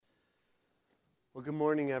Well, good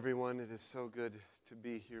morning, everyone. It is so good to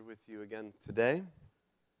be here with you again today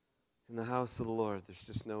in the house of the Lord. There's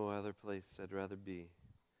just no other place I'd rather be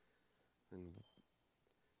than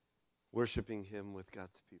worshiping Him with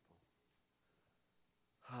God's people.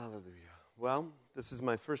 Hallelujah. Well, this is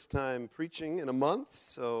my first time preaching in a month,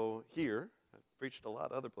 so here. I've preached a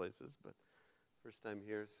lot other places, but first time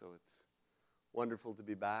here, so it's wonderful to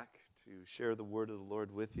be back to share the word of the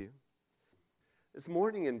Lord with you. This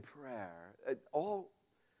morning in prayer, for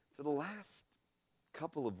the last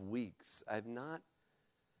couple of weeks, I've not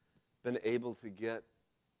been able to get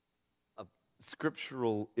a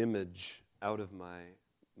scriptural image out of my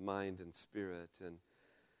mind and spirit. And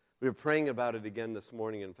we were praying about it again this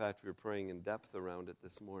morning. In fact, we were praying in depth around it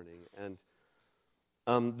this morning. And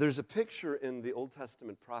there's a picture in the Old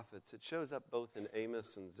Testament prophets. It shows up both in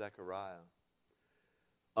Amos and Zechariah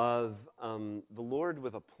of the Lord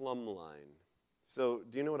with a plumb line. So,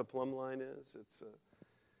 do you know what a plumb line is? It's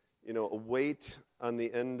a weight on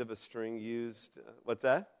the end of a string used. What's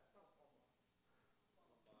that?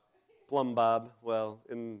 Plumb bob. Well,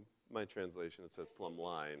 in my translation it says plumb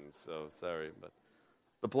line, so sorry, but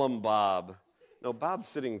the plumb bob. No, Bob's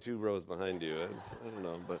sitting 2 rows behind you. I don't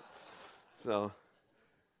know, but so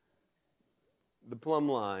the plumb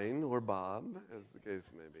line, or bob, as the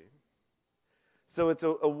case may be. So it's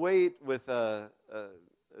a weight with a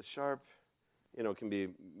sharp. It can be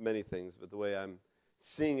many things, but the way I'm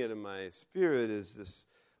seeing it in my spirit is this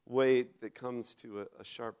weight that comes to a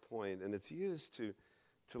sharp point, and it's used to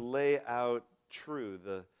lay out true.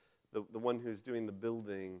 The one who's doing the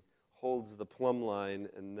building holds the plumb line,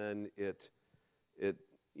 and then it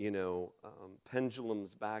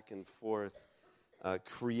pendulums back and forth,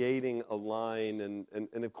 creating a line,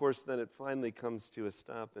 and of course then it finally comes to a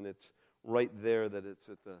stop, and it's right there that it's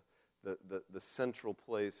at the central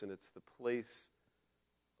place, and it's the place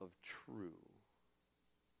of true.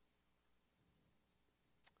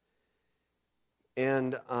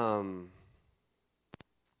 And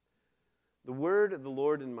the word of the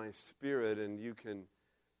Lord in my spirit, and you can,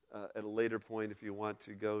 at a later point, if you want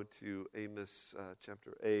to go to Amos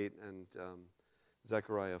chapter 8 and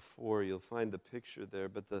Zechariah 4, you'll find the picture there,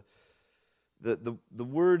 but the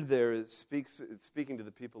word there it's speaking to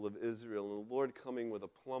the people of Israel, and the Lord coming with a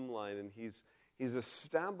plumb line, and He's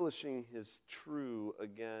establishing His true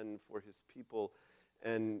again for His people.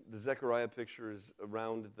 And the Zechariah picture is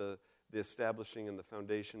around the establishing and the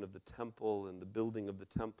foundation of the temple and the building of the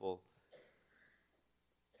temple.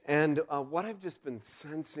 And what I've just been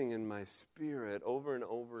sensing in my spirit over and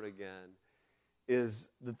over again is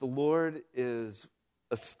that the Lord is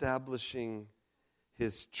establishing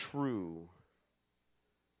His true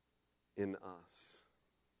in us.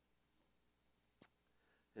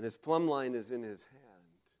 And His plumb line is in His hand.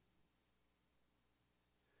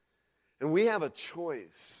 And we have a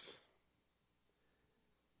choice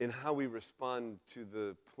in how we respond to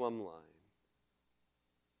the plumb line.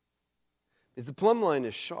 Because the plumb line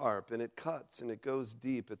is sharp, and it cuts, and it goes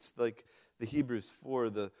deep. It's like the Hebrews 4,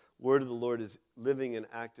 the word of the Lord is living and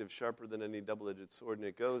active, sharper than any double-edged sword, and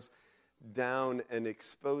it goes down and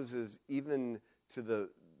exposes even to the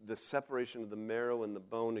separation of the marrow and the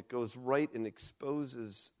bone. It goes right and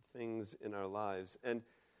exposes things in our lives. And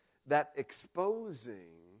that exposing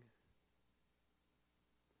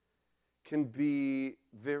can be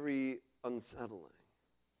very unsettling.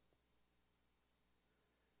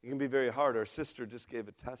 It can be very hard. Our sister just gave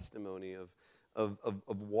a testimony of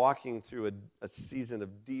walking through a season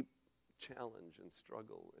of deep challenge and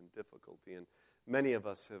struggle and difficulty. And many of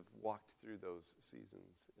us have walked through those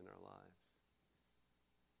seasons in our lives.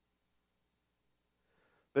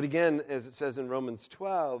 But again, as it says in Romans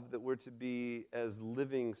 12, that we're to be as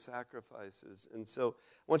living sacrifices. And so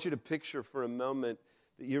I want you to picture for a moment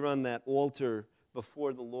that you're on that altar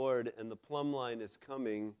before the Lord, and the plumb line is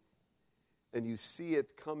coming, and you see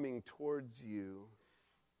it coming towards you.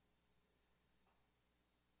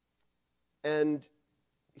 And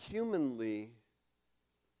humanly,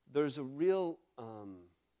 there's a real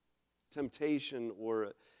temptation,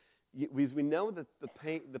 because we know that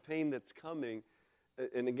the pain that's coming.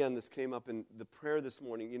 And again, this came up in the prayer this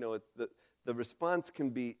morning. The response can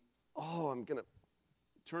be, I'm going to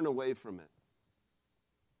turn away from it.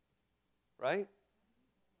 Right?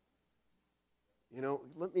 I don't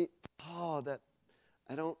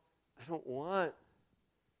want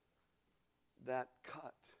that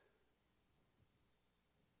cut.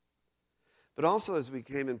 But also, as we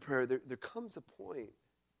came in prayer, there comes a point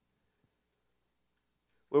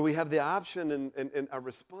where we have the option, and our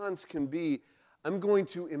response can be, I'm going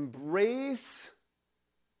to embrace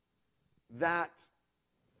that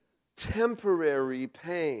temporary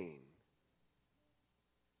pain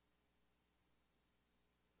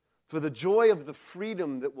for the joy of the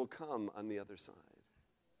freedom that will come on the other side.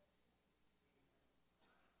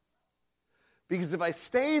 Because if I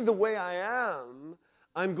stay the way I am,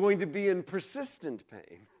 I'm going to be in persistent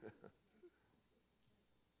pain.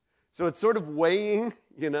 So it's sort of weighing,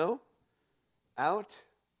 out.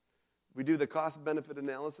 We do the cost-benefit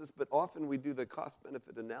analysis, but often we do the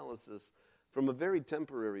cost-benefit analysis from a very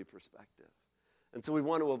temporary perspective. And so we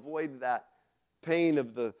want to avoid that pain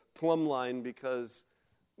of the plumb line because,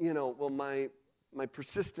 my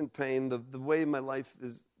persistent pain, the way my life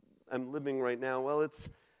is, I'm living right now, well, it's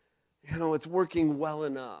working well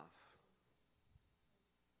enough.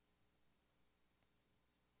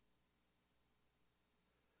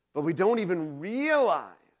 But we don't even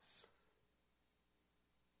realize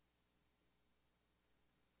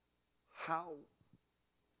how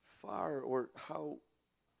far or how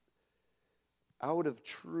out of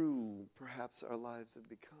true perhaps our lives have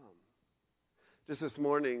become. Just this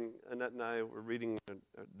morning, Annette and I were reading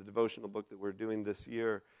the devotional book that we're doing this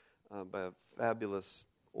year by a fabulous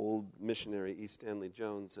old missionary, E. Stanley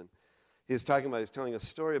Jones, and he was telling a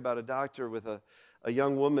story about a doctor with a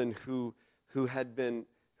young woman who had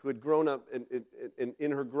grown up, and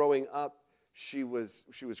in her growing up, she was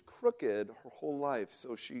crooked her whole life.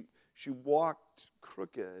 So she walked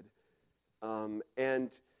crooked, and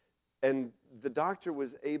the doctor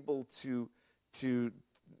was able to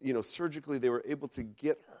surgically they were able to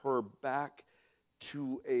get her back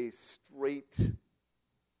to a straight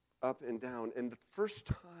up and down. And the first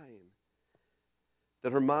time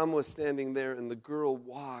that her mom was standing there and the girl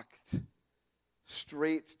walked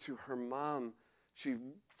straight to her mom, she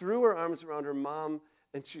threw her arms around her mom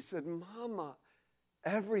and she said, "Mama,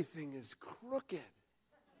 everything is crooked."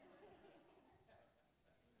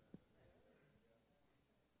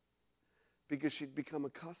 Because she'd become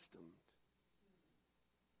accustomed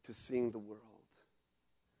to seeing the world.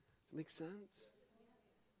 Does it make sense?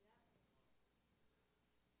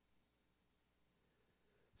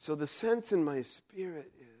 So the sense in my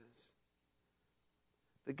spirit is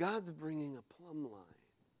that God's bringing a plumb line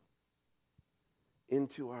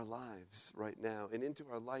into our lives right now and into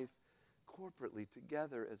our life corporately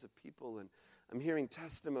together as a people. And I'm hearing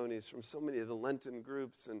testimonies from so many of the Lenten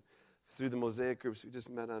groups and through the Mosaic groups we just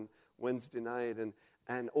met on Wednesday night.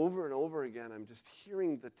 And over again, I'm just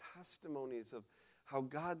hearing the testimonies of how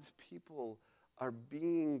God's people are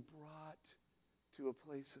being brought to a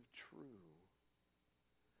place of truth.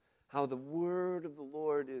 How the word of the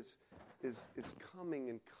Lord is coming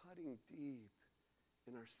and cutting deep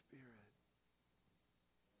in our spirit.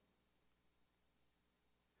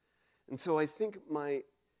 And so I think I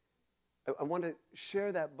want to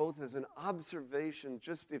share that both as an observation,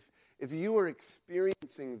 just if you are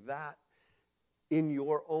experiencing that in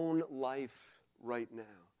your own life right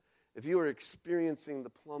now, if you are experiencing the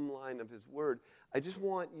plumb line of His Word, I just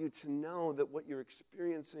want you to know that what you're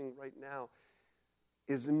experiencing right now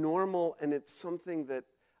is normal, and it's something that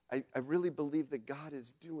I really believe that God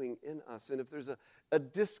is doing in us. And if there's a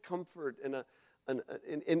discomfort and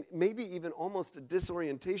and maybe even almost a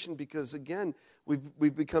disorientation, because again,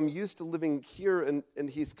 we've become used to living here, and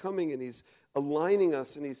He's coming and He's aligning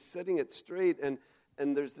us and He's setting it straight, and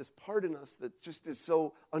there's this part in us that just is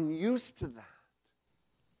so unused to that.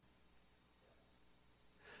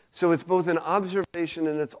 So it's both an observation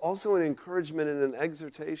and it's also an encouragement and an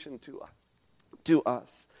exhortation to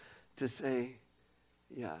us to say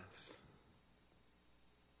yes.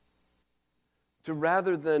 To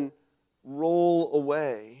rather than roll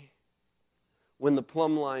away when the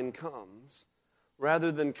plumb line comes,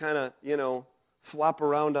 rather than kind of, flop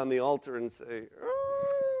around on the altar and say,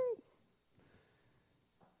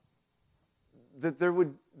 that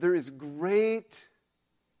there is great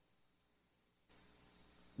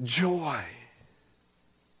joy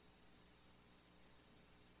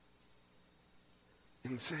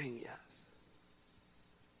in saying yes.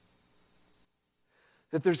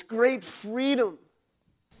 That there's great freedom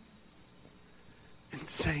in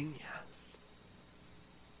saying yes.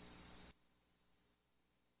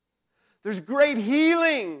 There's great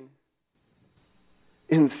healing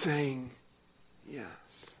in saying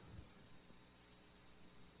yes.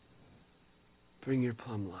 Bring your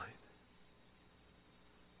plumb line.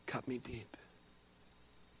 Cut me deep.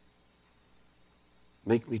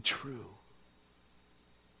 Make me true.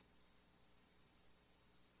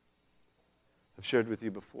 I've shared with you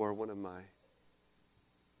before one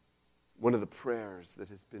of the prayers that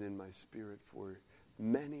has been in my spirit for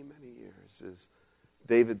many, many years is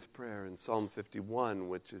David's prayer in Psalm 51,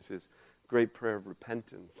 which is his great prayer of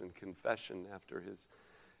repentance and confession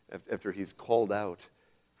after he's called out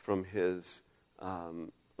from his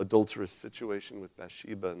adulterous situation with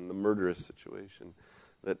Bathsheba and the murderous situation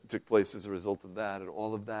that took place as a result of that and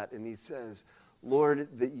all of that. And he says, Lord,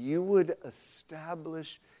 that you would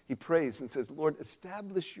establish, he prays and says, Lord,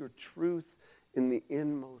 establish your truth in the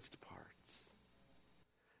inmost parts.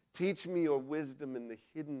 Teach me your wisdom in the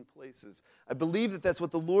hidden places. I believe that that's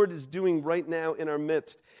what the Lord is doing right now in our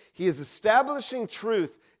midst. He is establishing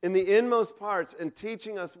truth in the inmost parts and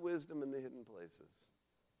teaching us wisdom in the hidden places.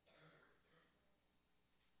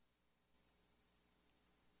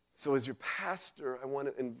 So as your pastor, I want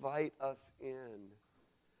to invite us in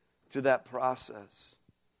to that process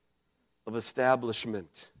of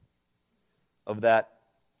establishment of that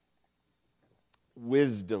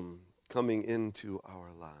wisdom coming into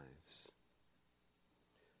our lives.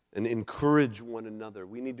 And encourage one another.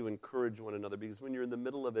 We need to encourage one another because when you're in the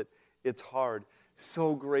middle of it, it's hard.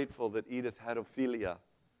 So grateful that Edith had Ophelia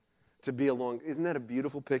to be along. Isn't that a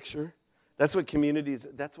beautiful picture? That's what communities,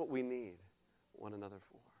 that's what we need one another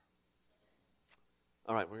for.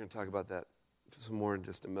 All right, we're going to talk about that some more in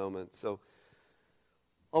just a moment. So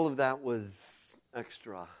all of that was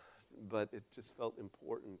extra, but it just felt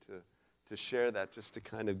important to share that just to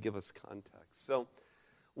kind of give us context. So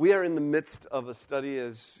we are in the midst of a study,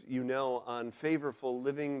 as you know, on favorful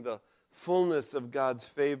living the fullness of God's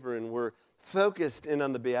favor, and we're focused in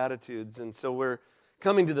on the Beatitudes. And so we're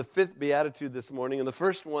coming to the fifth Beatitude this morning, and the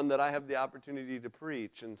first one that I have the opportunity to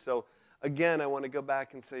preach. And so again, I want to go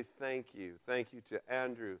back and say thank you. Thank you to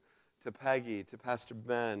Andrew, to Peggy, to Pastor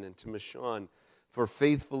Ben, and to Michonne for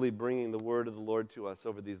faithfully bringing the word of the Lord to us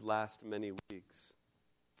over these last many weeks.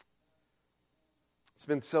 It's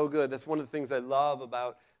been so good. That's one of the things I love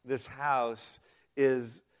about this house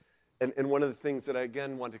is, and one of the things that I,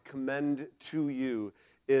 again, want to commend to you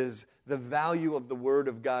is the value of the Word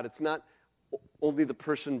of God. It's not only the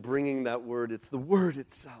person bringing that word, it's the Word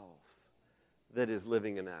itself that is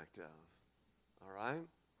living and active. All right?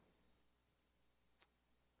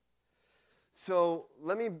 So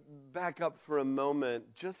let me back up for a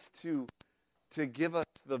moment just to give us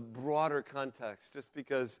the broader context, just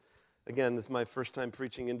because, again, this is my first time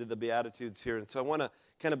preaching into the Beatitudes here, and so I want to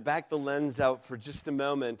kind of back the lens out for just a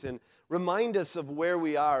moment and remind us of where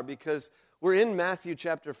we are, because we're in Matthew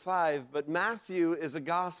chapter 5, but Matthew is a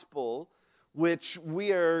gospel which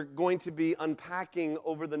we are going to be unpacking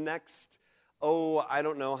over the next, I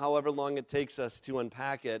don't know, however long it takes us to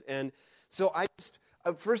unpack it. And so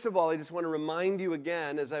first of all, I just want to remind you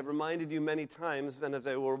again, as I've reminded you many times, and as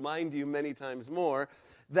I will remind you many times more,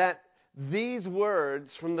 that these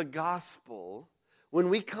words from the gospel, when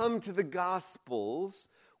we come to the gospels,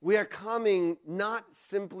 we are coming not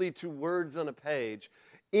simply to words on a page.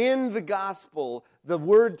 In the gospel, the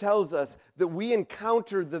word tells us that we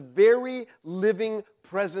encounter the very living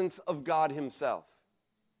presence of God himself.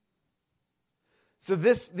 So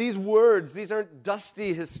these words, these aren't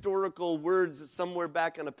dusty historical words somewhere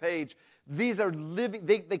back on a page. These are living,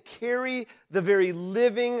 they carry the very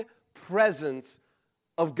living presence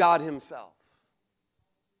of God himself.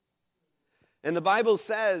 And the Bible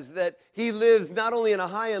says that he lives not only in a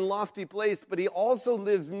high and lofty place, but he also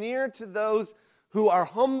lives near to those who are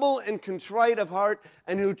humble and contrite of heart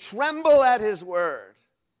and who tremble at his word.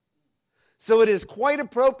 So it is quite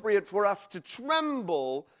appropriate for us to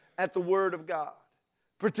tremble at the word of God,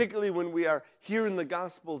 particularly when we are hearing the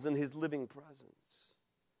Gospels in his living presence.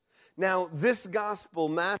 Now, this gospel,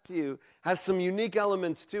 Matthew, has some unique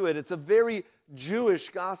elements to it. It's a very Jewish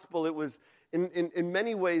gospel. It was, in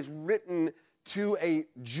many ways, written to a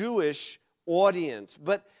Jewish audience.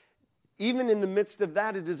 But even in the midst of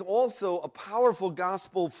that, it is also a powerful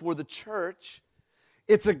gospel for the church.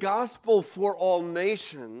 It's a gospel for all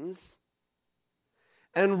nations.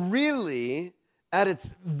 And really, at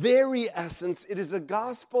its very essence, it is a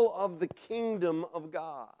gospel of the kingdom of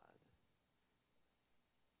God.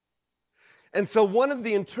 And so one of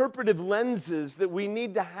the interpretive lenses that we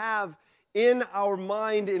need to have in our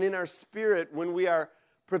mind and in our spirit when we are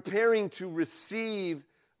preparing to receive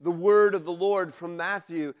the word of the Lord from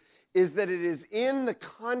Matthew is that it is in the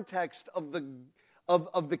context of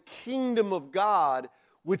the kingdom of God,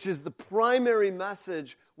 which is the primary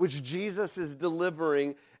message which Jesus is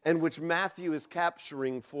delivering and which Matthew is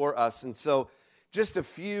capturing for us. And so just a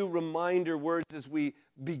few reminder words as we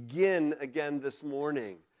begin again this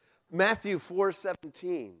morning. Matthew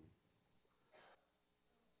 4:17.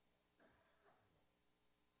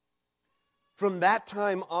 From that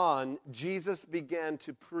time on, Jesus began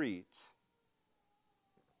to preach,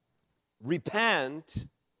 "Repent,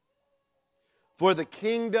 for the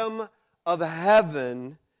kingdom of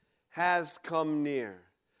heaven has come near."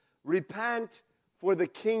 Repent, for the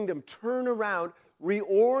kingdom. Turn around,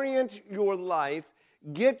 reorient your life,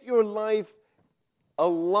 get your life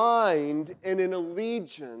aligned and in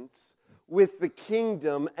allegiance with the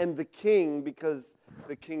kingdom and the king, because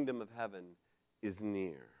the kingdom of heaven is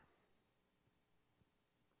near.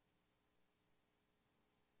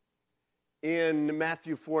 In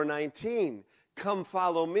Matthew 4:19, come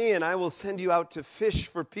follow me and I will send you out to fish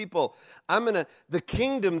for people. The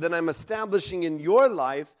kingdom that I'm establishing in your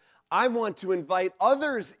life, I want to invite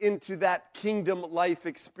others into that kingdom life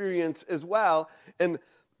experience as well. And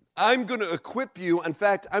I'm going to equip you. In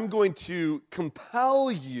fact, I'm going to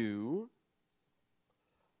compel you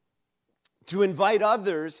to invite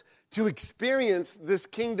others to experience this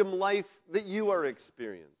kingdom life that you are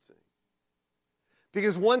experiencing.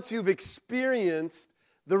 Because once you've experienced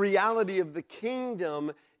the reality of the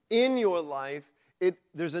kingdom in your life,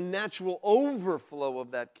 there's a natural overflow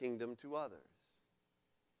of that kingdom to others.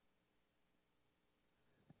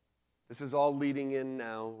 This is all leading in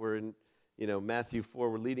now. We're in Matthew 4.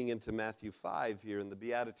 We're leading into Matthew 5 here in the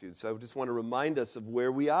Beatitudes. So I just want to remind us of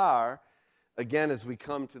where we are, again, as we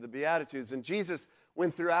come to the Beatitudes. And Jesus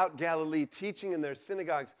went throughout Galilee, teaching in their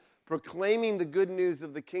synagogues, proclaiming the good news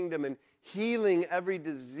of the kingdom and healing every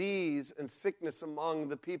disease and sickness among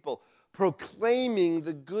the people, proclaiming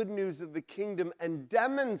the good news of the kingdom and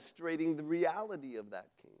demonstrating the reality of that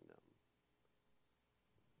kingdom.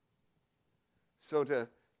 So to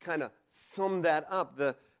kind of sum that up,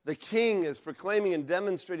 the king is proclaiming and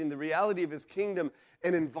demonstrating the reality of his kingdom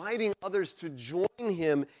and inviting others to join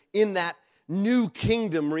him in that new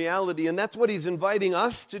kingdom reality. And that's what he's inviting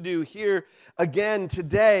us to do here again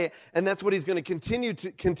today. And that's what he's going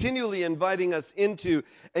to continually inviting us into,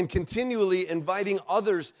 and continually inviting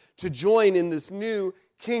others to join in this new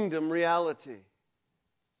kingdom reality.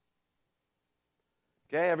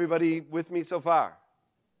 Okay, everybody with me so far?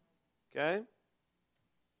 Okay?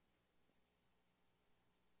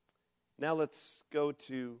 Now let's go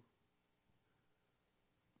to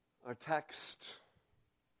our text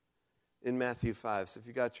in Matthew 5. So if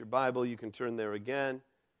you got your Bible, you can turn there again.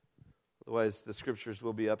 Otherwise, the scriptures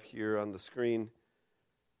will be up here on the screen.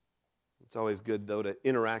 It's always good, though, to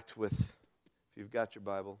interact with, if you've got your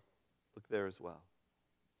Bible, look there as well.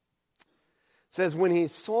 It says, when he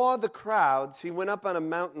saw the crowds, he went up on a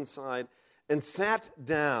mountainside and sat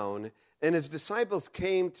down, and his disciples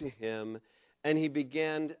came to him, and he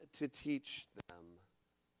began to teach them,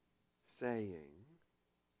 saying.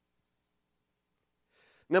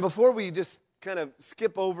 Now, before we just kind of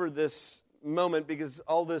skip over this moment, because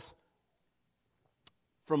all this,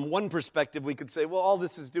 from one perspective, we could say, well, all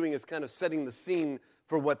this is doing is kind of setting the scene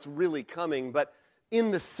for what's really coming. But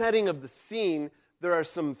in the setting of the scene, there are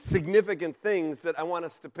some significant things that I want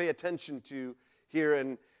us to pay attention to here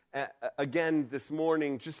and again this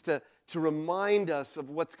morning, just to remind us of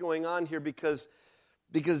what's going on here, because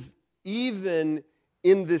even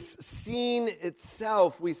in this scene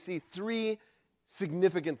itself, we see three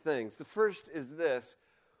significant things. The first is this.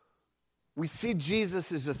 We see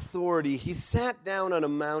Jesus' authority. He sat down on a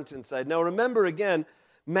mountainside. Now remember again,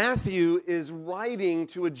 Matthew is writing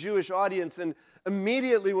to a Jewish audience, and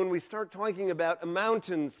immediately when we start talking about a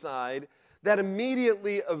mountainside, that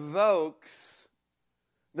immediately evokes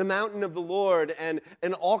the mountain of the Lord and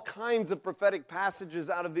all kinds of prophetic passages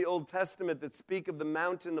out of the Old Testament that speak of the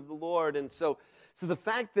mountain of the Lord. And so the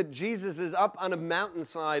fact that Jesus is up on a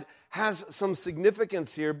mountainside has some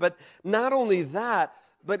significance here. But not only that,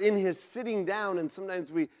 but in his sitting down, and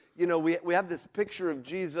sometimes we have this picture of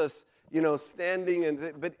Jesus,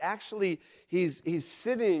 standing, but actually he's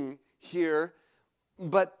sitting here.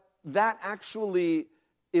 But that actually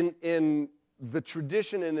in the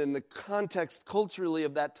tradition and in the context culturally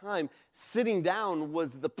of that time, sitting down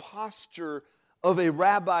was the posture of a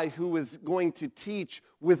rabbi who was going to teach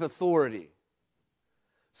with authority.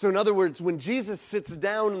 So in other words, when Jesus sits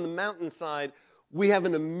down on the mountainside, we have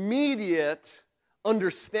an immediate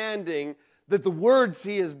understanding that the words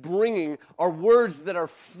he is bringing are words that are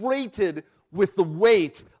freighted with the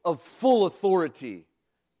weight of full authority.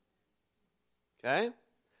 Okay?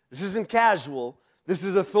 This isn't casual. This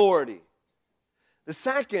is authority. The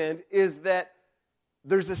second is that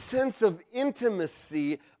there's a sense of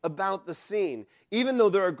intimacy about the scene. Even though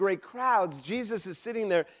there are great crowds, Jesus is sitting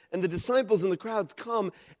there, and the disciples and the crowds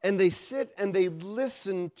come, and they sit and they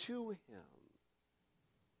listen to him.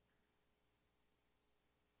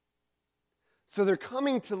 So they're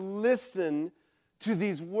coming to listen to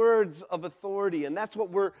these words of authority, and that's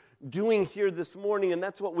what we're doing here this morning, and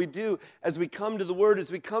that's what we do as we come to the Word,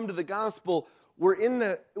 as we come to the gospel. We're in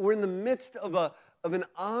the midst of an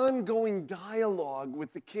ongoing dialogue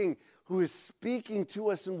with the King who is speaking to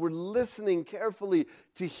us, and we're listening carefully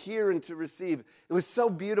to hear and to receive. It was so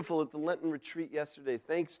beautiful at the Lenten retreat yesterday.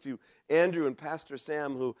 Thanks to Andrew and Pastor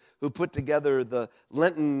Sam who put together the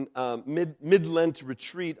Lenten mid-Lent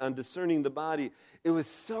retreat on discerning the body. It was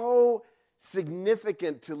so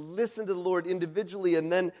significant to listen to the Lord individually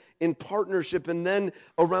and then in partnership and then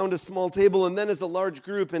around a small table and then as a large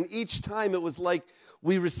group. And each time it was like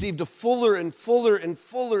we received a fuller and fuller and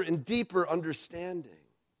fuller and deeper understanding.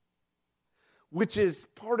 Which is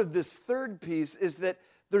part of this third piece, is that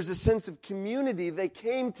there's a sense of community. They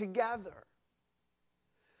came together.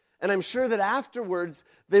 And I'm sure that afterwards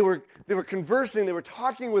they were conversing, they were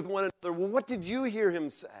talking with one another. Well, what did you hear him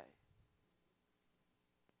say?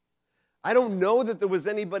 I don't know that there was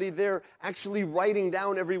anybody there actually writing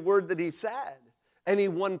down every word that he said, any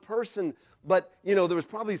one person. But, there was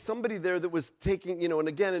probably somebody there that was taking, and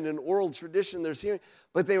again, in an oral tradition, there's hearing.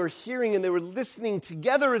 But they were hearing and they were listening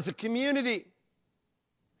together as a community.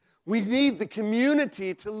 We need the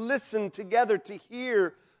community to listen together, to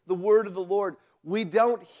hear the word of the Lord. We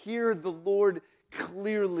don't hear the Lord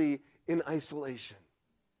clearly in isolation,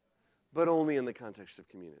 but only in the context of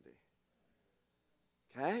community.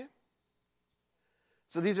 Okay?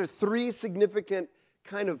 So these are three significant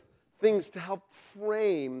kind of things to help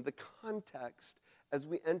frame the context as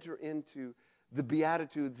we enter into the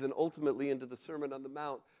Beatitudes and ultimately into the Sermon on the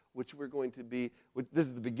Mount, which we're going to be, this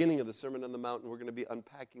is the beginning of the Sermon on the Mount, and we're going to be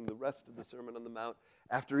unpacking the rest of the Sermon on the Mount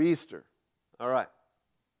after Easter. All right.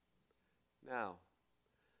 Now,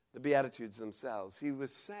 the Beatitudes themselves. He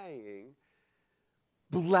was saying,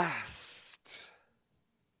 blessed.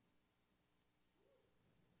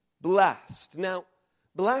 Blessed. Now,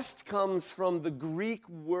 blessed comes from the Greek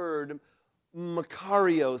word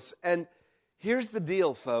makarios. And here's the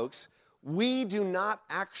deal, folks. We do not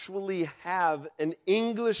actually have an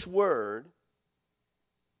English word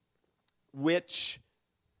which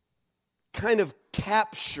kind of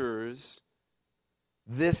captures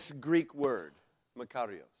this Greek word,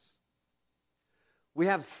 makarios. We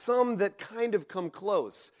have some that kind of come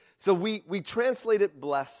close. So we translate it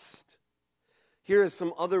blessed. Here are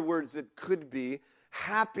some other words that could be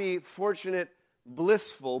happy, fortunate,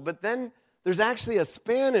 blissful. But then there's actually a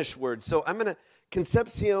Spanish word. So I'm going to,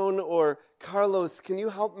 Concepcion or Carlos, can you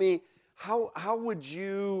help me? How would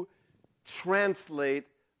you translate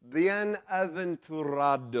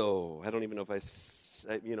bienaventurado? I don't even know if my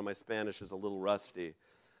Spanish is a little rusty.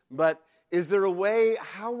 But is there a way,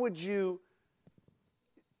 how would you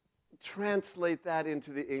translate that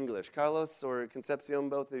into the English? Carlos or Concepcion,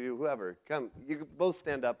 both of you, whoever, come. You can both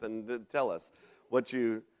stand up and tell us what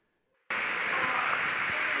you...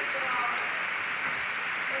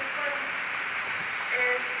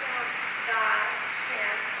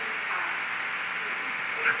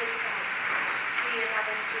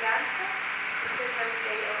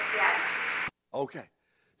 Okay,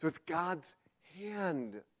 so it's God's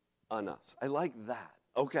hand on us. I like that.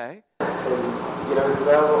 Okay.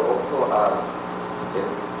 Bienaventurado also it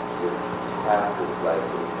passes like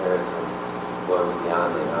inheritance going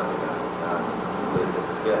beyond and on and on and on. With the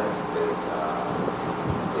gift, it's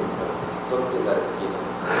something that is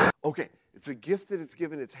given. Okay, it's a gift that it's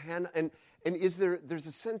given. It's hand, and is there's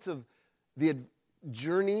a sense of the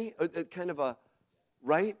journey, kind of a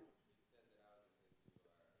right?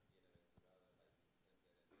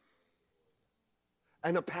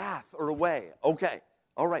 And a path or a way. Okay.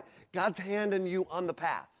 All right. God's hand and you on the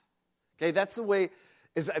path. Okay. That's the way,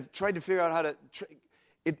 is I've tried to figure out how to,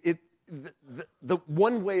 the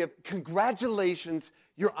one way of, congratulations,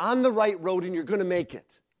 you're on the right road and you're going to make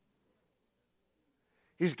it.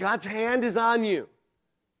 God's hand is on you.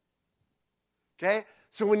 Okay.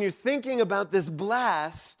 So when you're thinking about this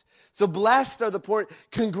blessed, so blessed are the poor.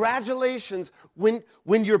 Congratulations. When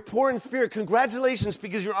you're poor in spirit, congratulations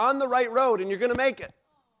because you're on the right road and you're going to make it.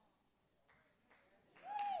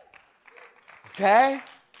 Okay?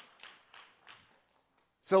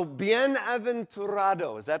 So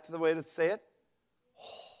bienaventurado, is that the way to say it?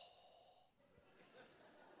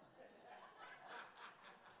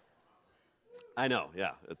 I know,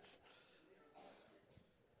 yeah.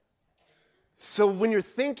 So when you're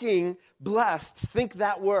thinking blessed, think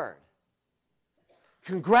that word.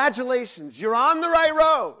 Congratulations, you're on the right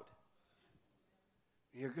road.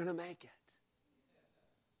 You're going to make it.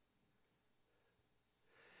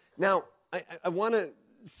 Now, I want to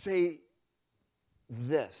say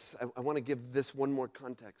this. I want to give this one more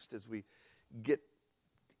context as we get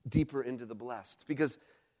deeper into the blessed. Because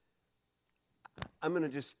I'm going to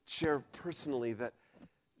just share personally that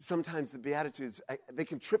sometimes the Beatitudes, they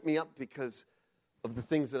can trip me up because of the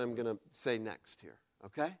things that I'm going to say next here.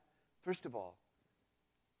 Okay? First of all,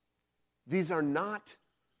 These are not,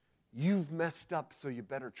 you've messed up, so you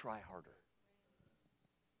better try harder.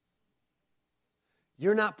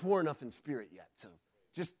 You're not poor enough in spirit yet, so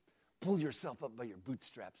just pull yourself up by your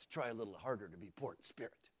bootstraps. Try a little harder to be poor in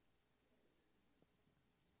spirit.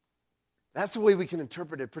 That's the way we can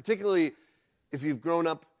interpret it, particularly if you've grown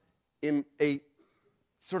up in a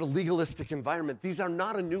sort of legalistic environment. These are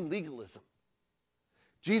not a new legalism.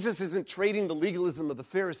 Jesus isn't trading the legalism of the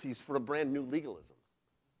Pharisees for a brand new legalism.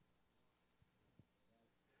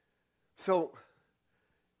 So,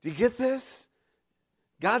 do you get this?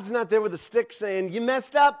 God's not there with a stick saying, you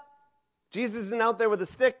messed up. Jesus isn't out there with a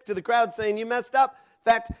stick to the crowd saying, you messed up.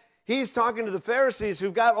 In fact, he's talking to the Pharisees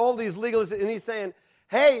who've got all these legalists, and he's saying,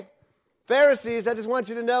 hey, Pharisees, I just want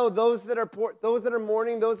you to know, those that are poor, those that are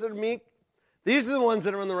mourning, those that are meek, these are the ones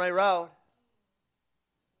that are on the right route.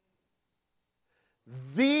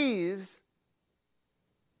 These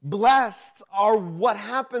blessed are what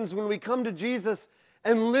happens when we come to Jesus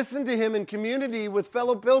and listen to him in community with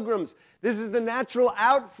fellow pilgrims. This is the natural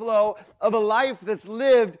outflow of a life that's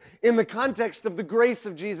lived in the context of the grace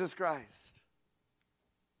of Jesus Christ.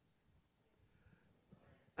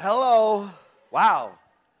 Hello. Wow.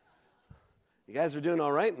 You guys were doing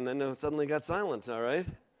all right, and then suddenly got silent, all right?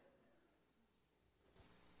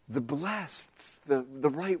 The blessed, the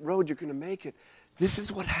right road, you're going to make it. This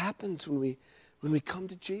is what happens when we come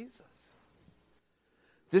to Jesus.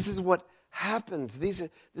 This is what happens.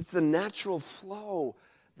 It's the natural flow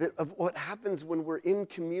of what happens when we're in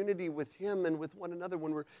community with him and with one another,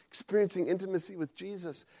 when we're experiencing intimacy with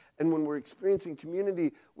Jesus, and when we're experiencing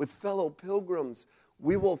community with fellow pilgrims.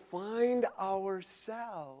 We will find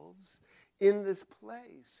ourselves in this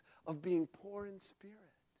place of being poor in spirit,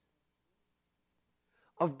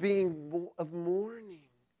 of mourning,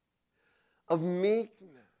 of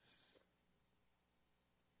meekness,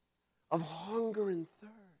 of hunger and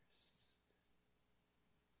thirst.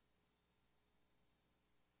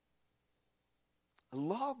 I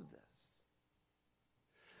love this.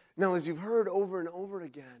 Now, as you've heard over and over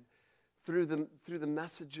again through the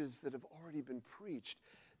messages that have already been preached,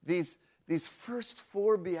 these first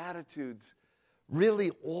four Beatitudes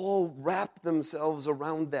really all wrap themselves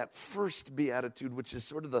around that first Beatitude, which is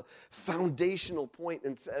sort of the foundational point,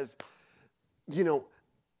 and says, your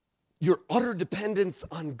utter dependence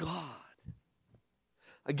on God.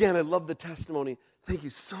 Again, I love the testimony. Thank you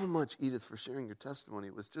so much, Edith, for sharing your testimony.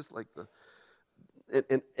 It was just like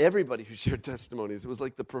and everybody who shared testimonies, it was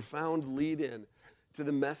like the profound lead-in to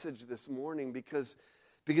the message this morning, because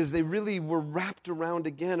they really were wrapped around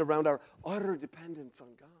our utter dependence on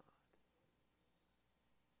God.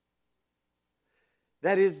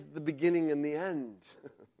 That is the beginning and the end.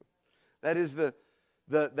 That is the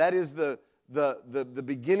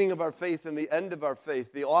beginning of our faith and the end of our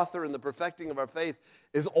faith. The author and the perfecting of our faith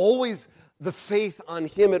is always the faith on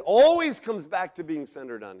him. It always comes back to being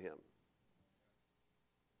centered on him.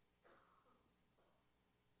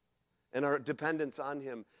 And our dependence on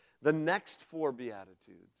him. The next four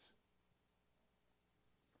Beatitudes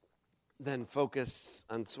then focus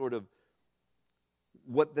on sort of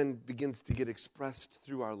what then begins to get expressed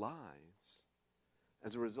through our lives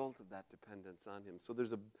as a result of that dependence on him. So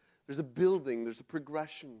there's a building, there's a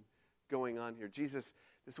progression going on here. Jesus,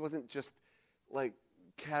 this wasn't just like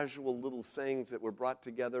casual little sayings that were brought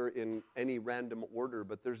together in any random order,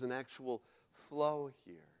 but there's an actual flow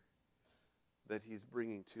here that he's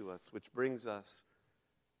bringing to us, which brings us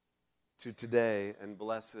to today. And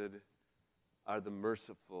blessed are the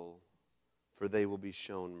merciful, for they will be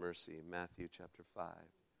shown mercy. Matthew chapter 5,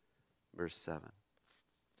 verse 7.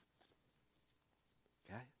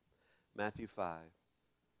 Okay? Matthew 5,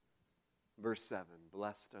 verse 7.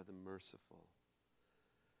 Blessed are the merciful,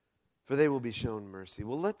 for they will be shown mercy.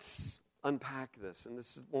 Well, let's unpack this, and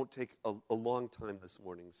this won't take a long time this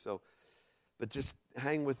morning, but just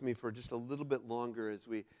hang with me for just a little bit longer as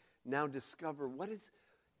we now discover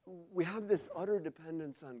we have this utter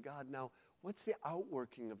dependence on God. Now, what's the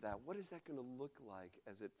outworking of that? What is that going to look like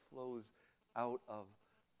as it flows out of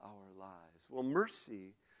our lives? Well,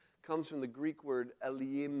 mercy comes from the Greek word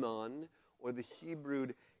eliemon, or the Hebrew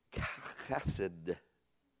chesed.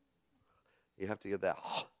 You have to get that.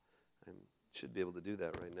 I should be able to do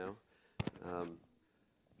that right now.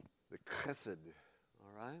 The chesed,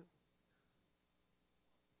 all right?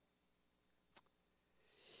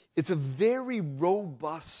 It's a very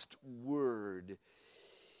robust word.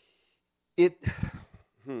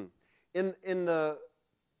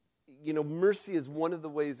 Mercy is one of the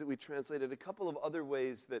ways that we translate it. A couple of other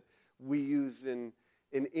ways that we use in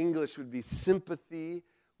English would be sympathy,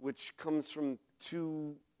 which comes from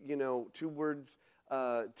two words,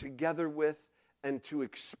 together with, and to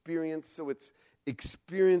experience. So it's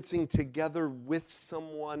experiencing together with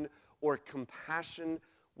someone, or compassion,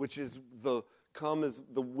 which is the come is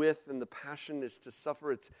the with, and the passion is to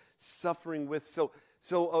suffer. It's suffering with. So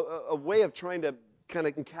a way of trying to kind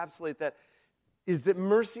of encapsulate that is that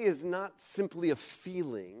mercy is not simply a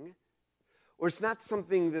feeling, or it's not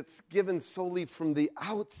something that's given solely from the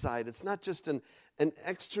outside. It's not just an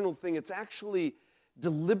external thing. It's actually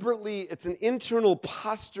deliberately, it's an internal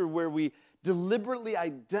posture where we deliberately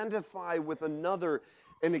identify with another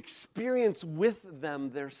and experience with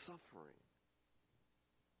them their suffering.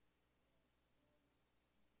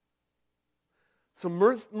 So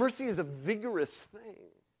mercy is a vigorous thing.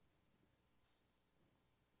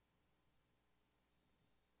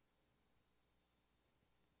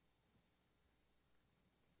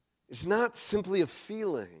 It's not simply a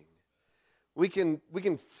feeling. We can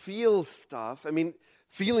feel stuff. I mean,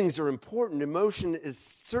 feelings are important. Emotion is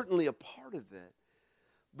certainly a part of it.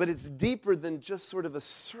 But it's deeper than just sort of a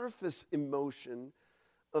surface emotion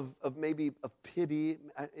of maybe of pity,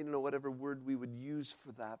 I don't know, whatever word we would use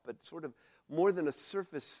for that, but sort of more than a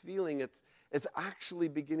surface feeling. It's actually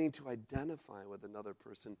beginning to identify with another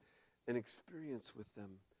person and experience with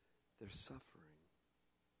them their suffering.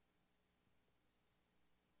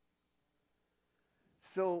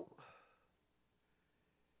 So,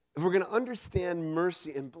 if we're going to understand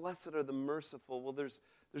mercy, and blessed are the merciful, well, there's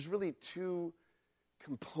really two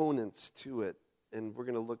components to it, and we're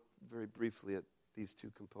going to look very briefly at these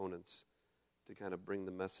two components to kind of bring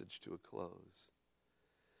the message to a close.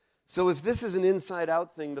 So if this is an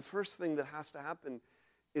inside-out thing, the first thing that has to happen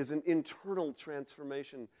is an internal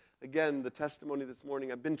transformation. Again, the testimony this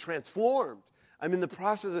morning, I've been transformed. I'm in the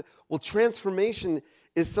process of, well, transformation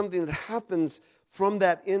is something that happens from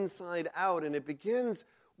that inside out, and it begins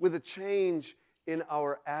with a change in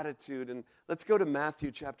our attitude. And let's go to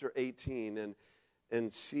Matthew chapter 18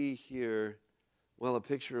 and see here, well, a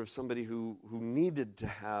picture of somebody who needed to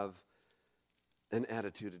have an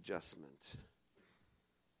attitude adjustment.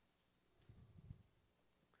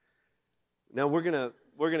 Now, we're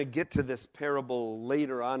gonna get to this parable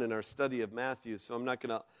later on in our study of Matthew, so I'm not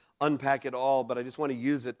going to unpack it all, but I just want to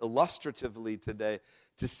use it illustratively today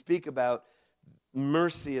to speak about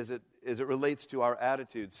mercy as it relates to our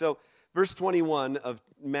attitude. So, verse 21 of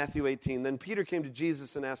Matthew 18, then Peter came to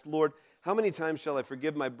Jesus and asked, Lord, how many times shall I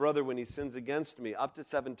forgive my brother when he sins against me? Up to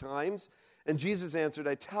 7 times? And Jesus answered,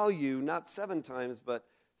 I tell you, not 7 times, but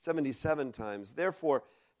 77 times. Therefore,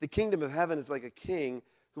 the kingdom of heaven is like a king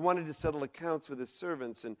who wanted to settle accounts with his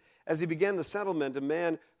servants. And as he began the settlement, a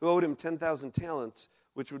man who owed him 10,000 talents,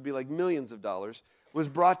 which would be like millions of dollars, was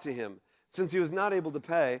brought to him. Since he was not able to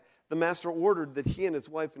pay, the master ordered that he and his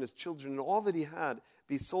wife and his children and all that he had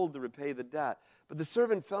be sold to repay the debt. But the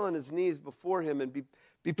servant fell on his knees before him, and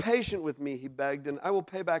be patient with me, he begged, and I will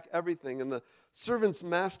pay back everything. And the servant's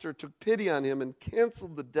master took pity on him and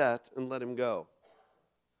canceled the debt and let him go.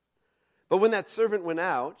 But when that servant went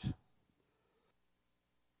out,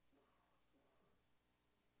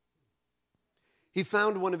 he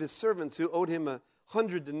found one of his servants who owed him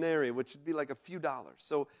 100 denarii, which would be like a few dollars.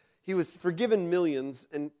 So he was forgiven millions,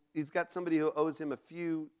 and he's got somebody who owes him a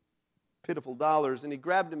few pitiful dollars, and he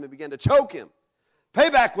grabbed him and began to choke him. Pay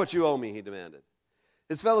back what you owe me, he demanded.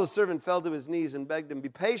 His fellow servant fell to his knees and begged him, be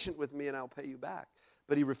patient with me and I'll pay you back.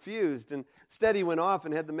 But he refused, and instead he went off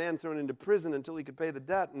and had the man thrown into prison until he could pay the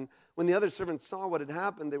debt. And when the other servants saw what had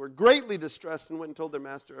happened, they were greatly distressed and went and told their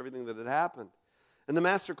master everything that had happened. And the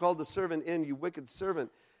master called the servant in, you wicked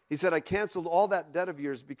servant. He said, I canceled all that debt of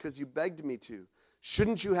yours because you begged me to.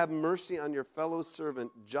 Shouldn't you have mercy on your fellow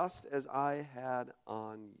servant just as I had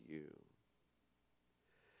on you?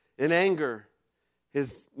 In anger,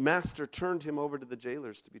 his master turned him over to the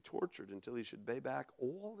jailers to be tortured until he should pay back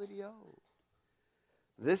all that he owed.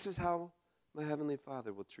 This is how my heavenly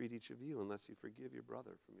Father will treat each of you unless you forgive your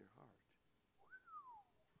brother from your heart.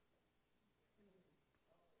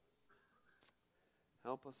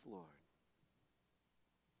 Help us, Lord.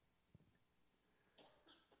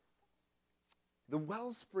 The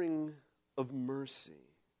wellspring of mercy.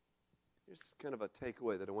 Here's kind of a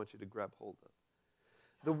takeaway that I want you to grab hold of.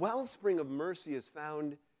 The wellspring of mercy is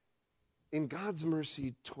found in God's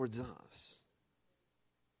mercy towards us.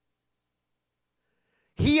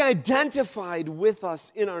 He identified with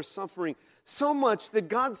us in our suffering so much that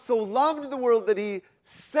God so loved the world that he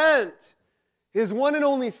sent his one and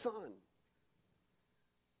only Son.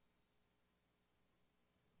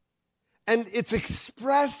 And it's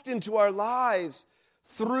expressed into our lives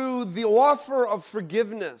through the offer of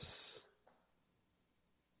forgiveness,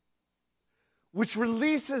 which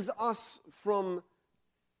releases us from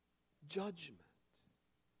judgment.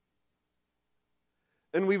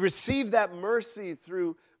 And we receive that mercy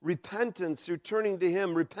through repentance, through turning to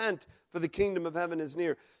Him. Repent, for the kingdom of heaven is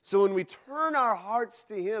near. So when we turn our hearts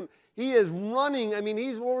to Him, He is running. I mean,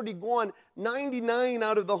 He's already gone 99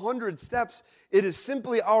 out of the 100 steps. It is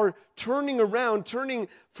simply our turning around, turning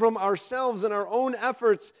from ourselves and our own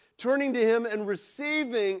efforts, turning to Him and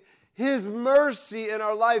receiving His mercy in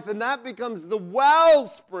our life. And that becomes the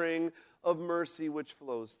wellspring of mercy which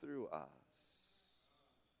flows through us.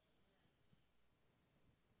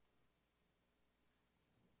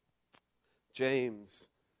 James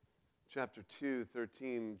chapter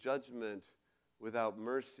 2:13, judgment without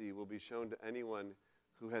mercy will be shown to anyone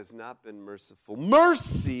who has not been merciful.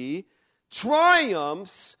 Mercy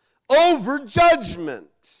triumphs over judgment.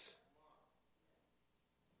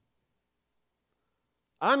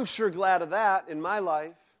 I'm sure glad of that in my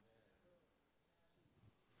life.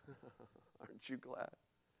 Aren't you glad?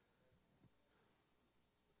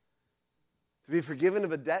 To be forgiven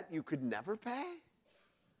of a debt you could never pay?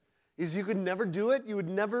 Is you could never do it? You would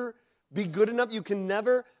never be good enough? You can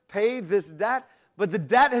never pay this debt? But the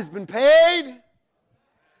debt has been paid.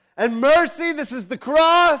 And mercy, this is the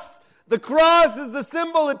cross. The cross is the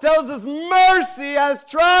symbol that tells us mercy has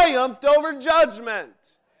triumphed over judgment.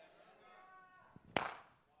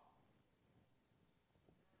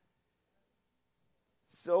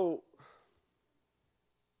 So,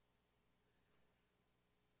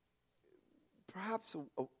 perhaps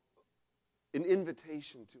an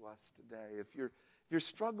invitation to us today, if you're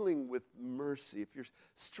struggling with mercy, if you're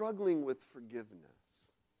struggling with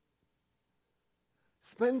forgiveness,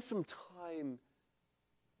 spend some time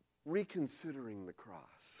reconsidering the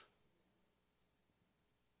cross.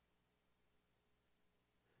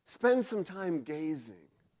 Spend some time gazing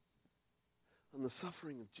on the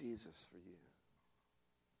suffering of Jesus for you.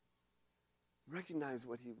 Recognize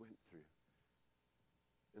what He went through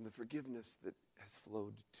and the forgiveness that has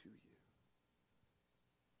flowed to you.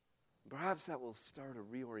 Perhaps that will start a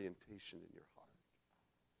reorientation in your heart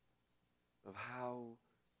of how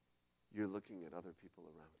you're looking at other people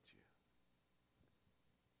around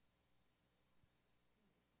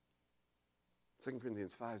you. 2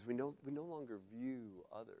 Corinthians 5, we no longer view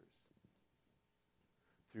others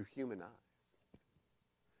through human eyes,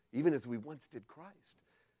 even as we once did Christ.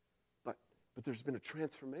 But there's been a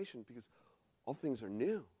transformation because all things are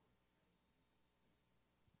new.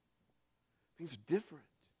 Things are different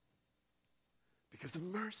because of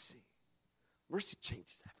mercy. Mercy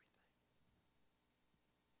changes everything.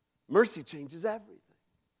 Mercy changes everything.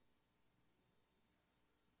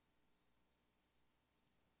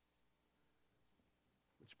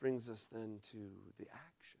 Which brings us then to the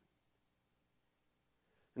action.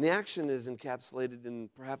 And the action is encapsulated in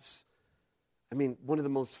perhaps, one of the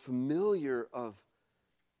most familiar of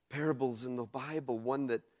parables in the Bible, one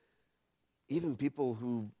that even people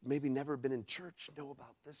who've maybe never been in church know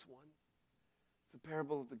about this one. It's the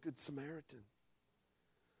parable of the Good Samaritan.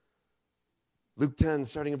 Luke 10,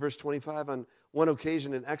 starting in verse 25, on one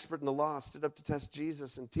occasion, an expert in the law stood up to test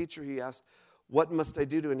Jesus. And teacher, he asked, what must I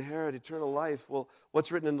do to inherit eternal life? Well,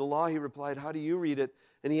 what's written in the law? He replied, how do you read it?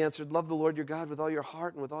 And he answered, love the Lord your God with all your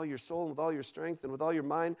heart and with all your soul and with all your strength and with all your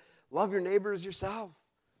mind. Love your neighbor as yourself.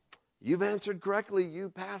 You've answered correctly. You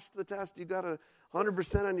passed the test. You got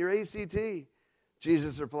 100% on your ACT.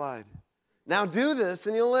 Jesus replied, now do this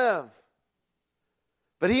and you'll live.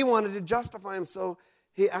 But he wanted to justify him, so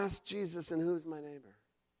he asked Jesus, and who's my neighbor?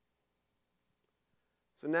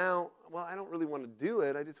 So now, I don't really want to do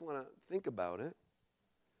it. I just want to think about it.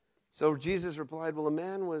 So Jesus replied, a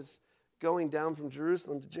man was going down from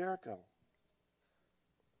Jerusalem to Jericho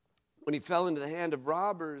when he fell into the hand of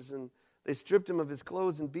robbers, and they stripped him of his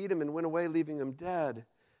clothes and beat him and went away, leaving him dead.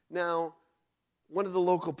 Now, one of the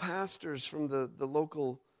local pastors from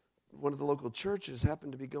one of the local churches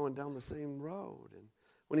happened to be going down the same road. And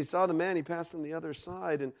when he saw the man, he passed on the other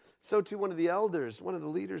side. And so too one of the elders, one of the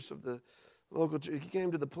leaders of the local church, he came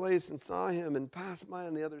to the place and saw him and passed by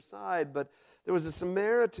on the other side. But there was a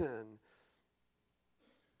Samaritan.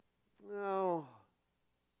 No.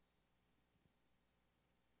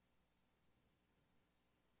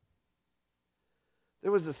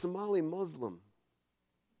 There was a Somali Muslim.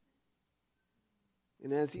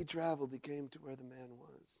 And as he traveled, he came to where the man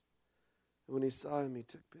was. And when he saw him, he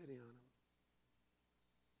took pity on him.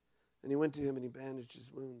 And he went to him and he bandaged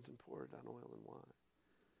his wounds and poured on oil and wine.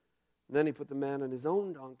 And then he put the man on his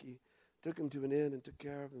own donkey, took him to an inn and took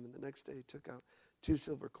care of him. And the next day he took out 2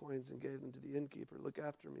 silver coins and gave them to the innkeeper. Look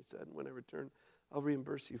after him, he said, and when I return, I'll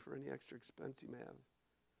reimburse you for any extra expense you may have.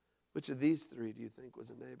 Which of these 3 do you think was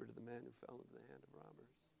a neighbor to the man who fell into the hand of robbers?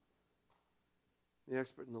 The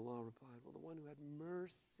expert in the law replied, the one who had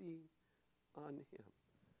mercy on him.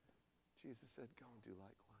 Jesus said, go and do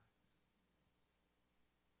likewise.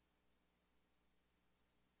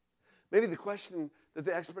 Maybe the question that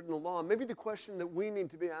the expert in the law, maybe the question that we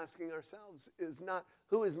need to be asking ourselves is not,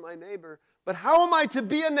 who is my neighbor, but how am I to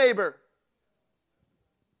be a neighbor?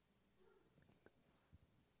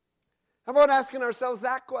 How about asking ourselves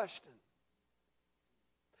that question?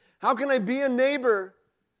 How can I be a neighbor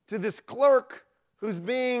to this clerk who's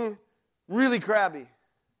being really crabby?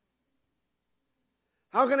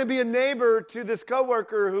 How can I be a neighbor to this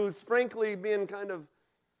coworker who's frankly being kind of,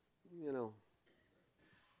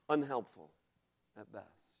 unhelpful at best?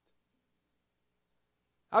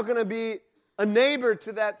 How can I be a neighbor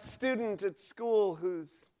to that student at school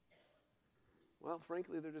who's, well,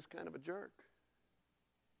 frankly, they're just kind of a jerk?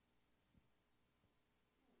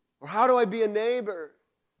 Or how do I be a neighbor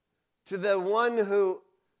to the one who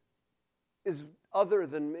is other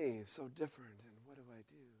than me, so different, and what do I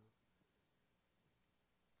do?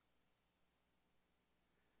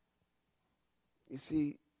 You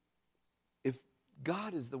see, if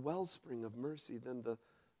God is the wellspring of mercy, then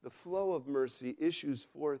the flow of mercy issues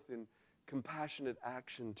forth in compassionate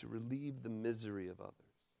action to relieve the misery of others.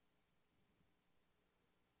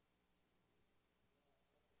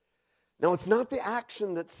 Now, it's not the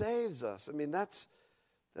action that saves us. I mean,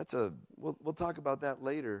 we'll talk about that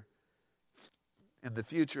later. In the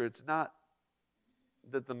future, it's not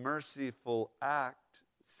that the merciful act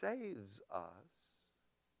saves us,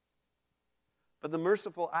 but the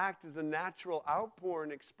merciful act is a natural outpour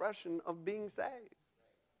and expression of being saved.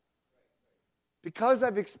 Because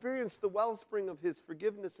I've experienced the wellspring of His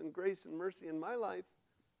forgiveness and grace and mercy in my life,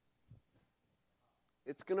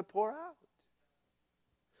 it's going to pour out.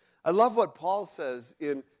 I love what Paul says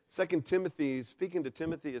in 2 Timothy, speaking to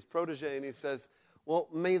Timothy, his protege, and he says, well,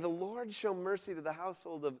 may the Lord show mercy to the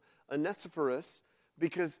household of Onesiphorus,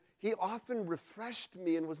 because he often refreshed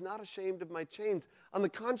me and was not ashamed of my chains. On the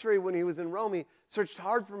contrary, when he was in Rome, he searched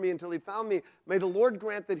hard for me until he found me. May the Lord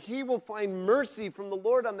grant that he will find mercy from the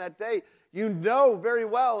Lord on that day. You know very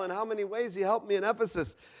well in how many ways he helped me in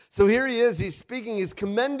Ephesus. So here he is, he's speaking, he's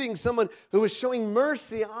commending someone who is showing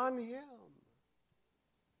mercy on him.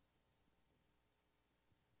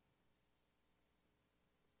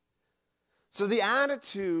 So the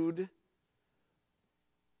attitude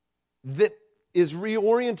that is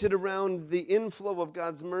reoriented around the inflow of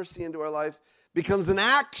God's mercy into our life becomes an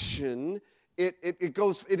action. It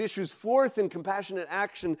issues forth in compassionate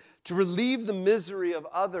action to relieve the misery of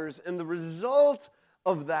others. And the result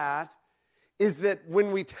of that is that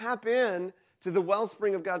when we tap in to the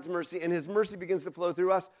wellspring of God's mercy and His mercy begins to flow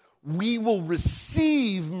through us, we will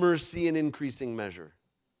receive mercy in increasing measure.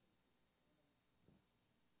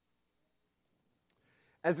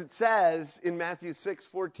 As it says in Matthew 6,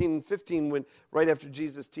 14 and 15, right after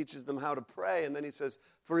Jesus teaches them how to pray, and then He says,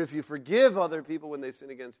 for if you forgive other people when they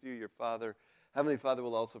sin against you, your Heavenly Father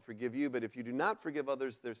will also forgive you. But if you do not forgive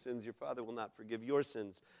others their sins, your Father will not forgive your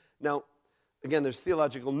sins. Now, again, there's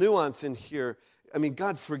theological nuance in here. I mean,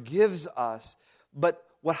 God forgives us, but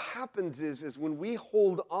what happens is when we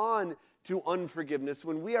hold on to unforgiveness,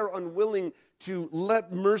 when we are unwilling to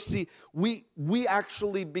let mercy, we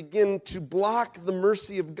actually begin to block the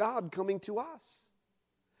mercy of God coming to us.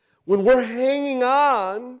 When we're hanging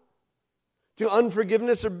on to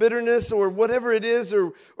unforgiveness or bitterness or whatever it is,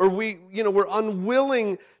 or we're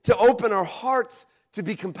unwilling to open our hearts to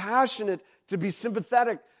be compassionate, to be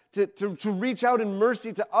sympathetic, to reach out in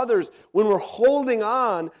mercy to others, when we're holding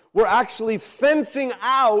on, we're actually fencing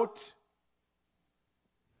out.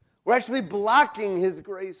 We're actually blocking His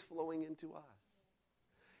grace flowing into us.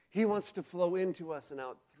 He wants to flow into us and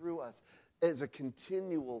out through us as a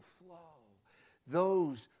continual flow.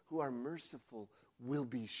 Those who are merciful will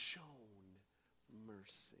be shown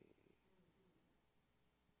mercy.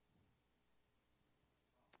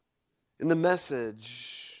 In the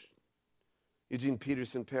Message, Eugene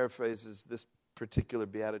Peterson paraphrases this particular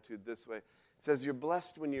beatitude this way. It says, you're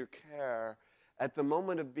blessed when you care. At the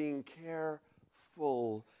moment of being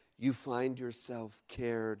careful, you find yourself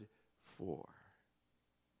cared for.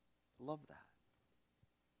 Love that.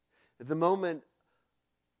 At the moment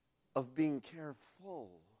of being careful,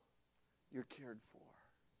 you're cared for.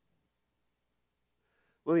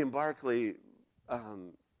 William Barclay,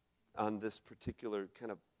 on this particular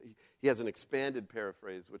kind of, he has an expanded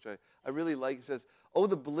paraphrase, which I really like. He says, oh,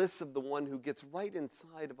 the bliss of the one who gets right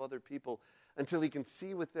inside of other people until he can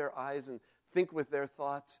see with their eyes and think with their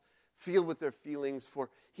thoughts, feel with their feelings. For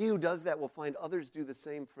he who does that will find others do the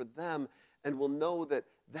same for them and will know that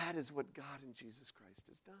that is what God in Jesus Christ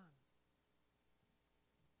has done.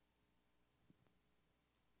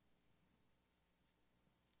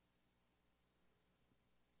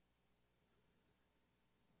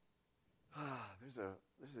 there's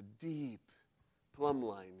a deep plumb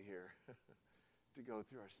line here to go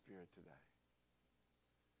through our spirit today.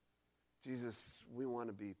 Jesus, we want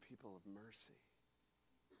to be people of mercy.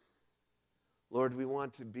 Lord, we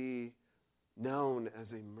want to be known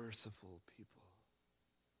as a merciful people.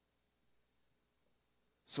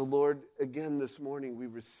 So, Lord, again this morning we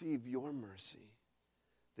receive your mercy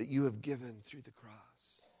that you have given through the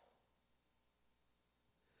cross.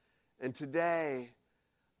 And today,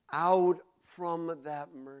 out from that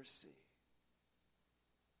mercy,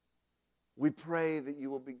 we pray that you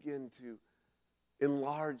will begin to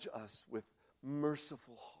enlarge us with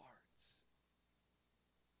merciful hearts.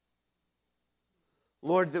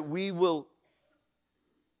 Lord, we will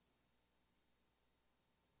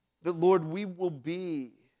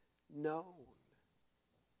be known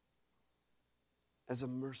as a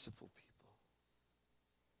merciful people.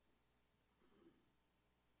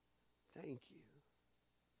 Thank you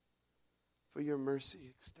for your mercy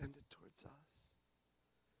extended towards us.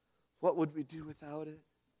 What would we do without it?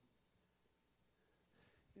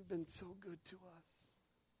 You've been so good to us,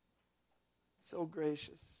 so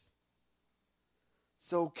gracious,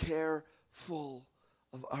 so careful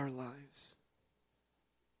of our lives.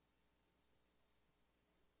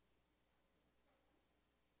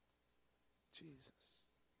 Jesus.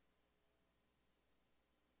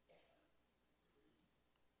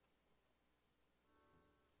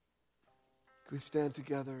 Can we stand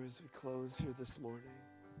together as we close here this morning?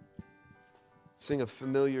 Sing a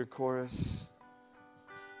familiar chorus.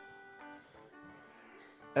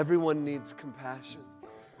 Everyone needs compassion,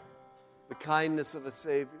 the kindness of a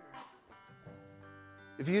Savior.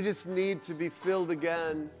 If you just need to be filled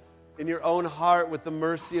again in your own heart with the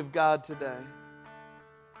mercy of God today,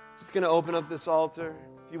 just going to open up this altar.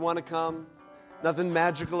 If you want to come, nothing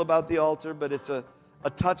magical about the altar, but it's a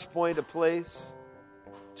touch point, a place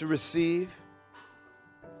to receive.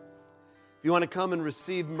 If you want to come and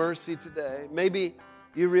receive mercy today, maybe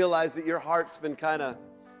you realize that your heart's been kind of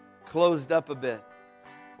closed up a bit.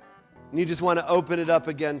 And you just want to open it up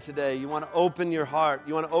again today. You want to open your heart.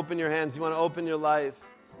 You want to open your hands. You want to open your life.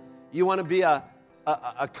 You want to be a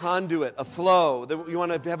conduit, a flow. You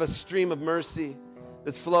want to have a stream of mercy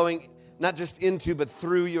that's flowing not just into but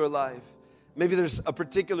through your life. Maybe there's a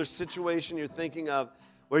particular situation you're thinking of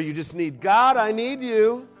where you just need, God, I need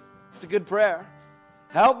you. It's a good prayer.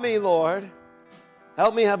 Help me, Lord.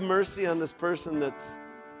 Help me have mercy on this person that's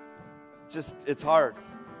just, it's hard.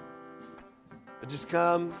 But just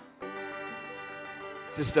come.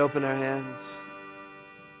 Let's just open our hands.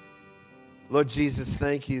 Lord Jesus,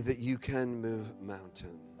 thank you that you can move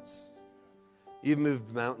mountains. You've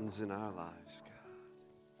moved mountains in our lives,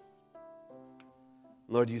 God.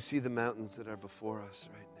 Lord, you see the mountains that are before us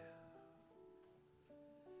right now.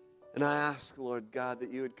 And I ask, Lord God,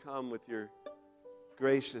 that you would come with your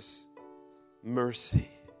gracious mercy.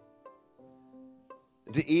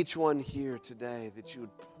 And to each one here today, that you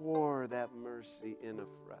would pour that mercy in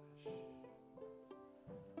afresh.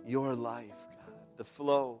 Your life, God, the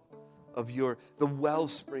flow of the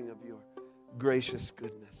wellspring of your gracious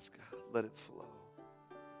goodness, God, let it flow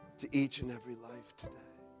to each and every life today.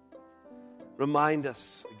 Remind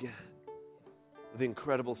us again of the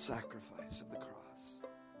incredible sacrifice of the cross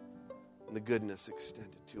and the goodness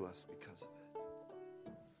extended to us because of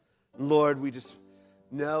it. And Lord, we just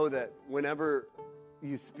know that whenever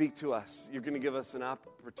you speak to us, you're going to give us an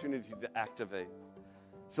opportunity to activate.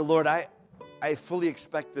 So Lord, I fully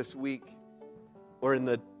expect this week, or in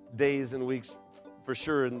the days and weeks, for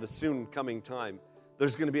sure in the soon coming time,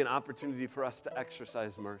 there's going to be an opportunity for us to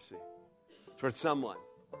exercise mercy towards someone.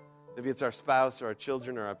 Maybe it's our spouse or our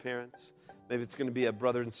children or our parents. Maybe it's going to be a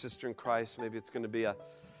brother and sister in Christ. Maybe it's going to be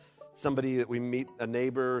somebody that we meet, a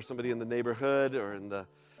neighbor or somebody in the neighborhood or in the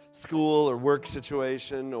school or work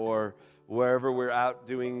situation or wherever we're out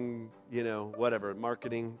doing, whatever,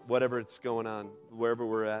 marketing, whatever it's going on, wherever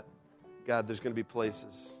we're at. God, there's going to be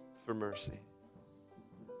places for mercy.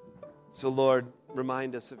 So, Lord,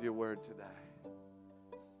 remind us of your word today.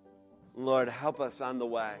 Lord, help us on the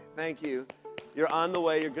way. Thank you. You're on the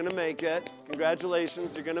way. You're going to make it.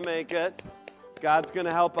 Congratulations. You're going to make it. God's going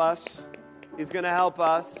to help us. He's going to help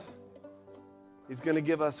us. He's going to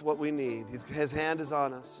give us what we need. His hand is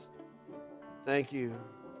on us. Thank you.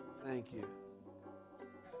 Thank you.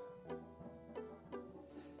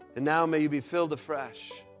 And now may you be filled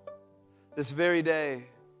afresh. This very day,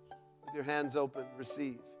 with your hands open,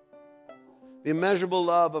 receive the immeasurable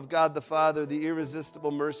love of God the Father, the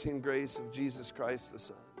irresistible mercy and grace of Jesus Christ the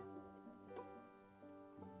Son,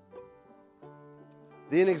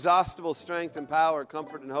 the inexhaustible strength and power,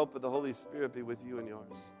 comfort and hope of the Holy Spirit be with you and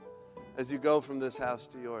yours. as you go from this house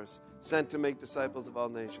to yours, sent to make disciples of all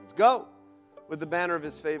nations. Go with the banner of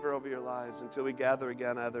his favor over your lives until we gather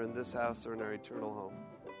again, either in this house or in our eternal home.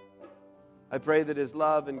 I pray that his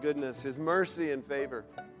love and goodness, his mercy and favor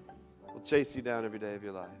will chase you down every day of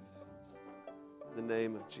your life. In the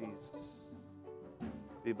name of Jesus,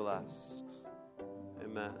 be blessed.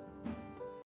 Amen.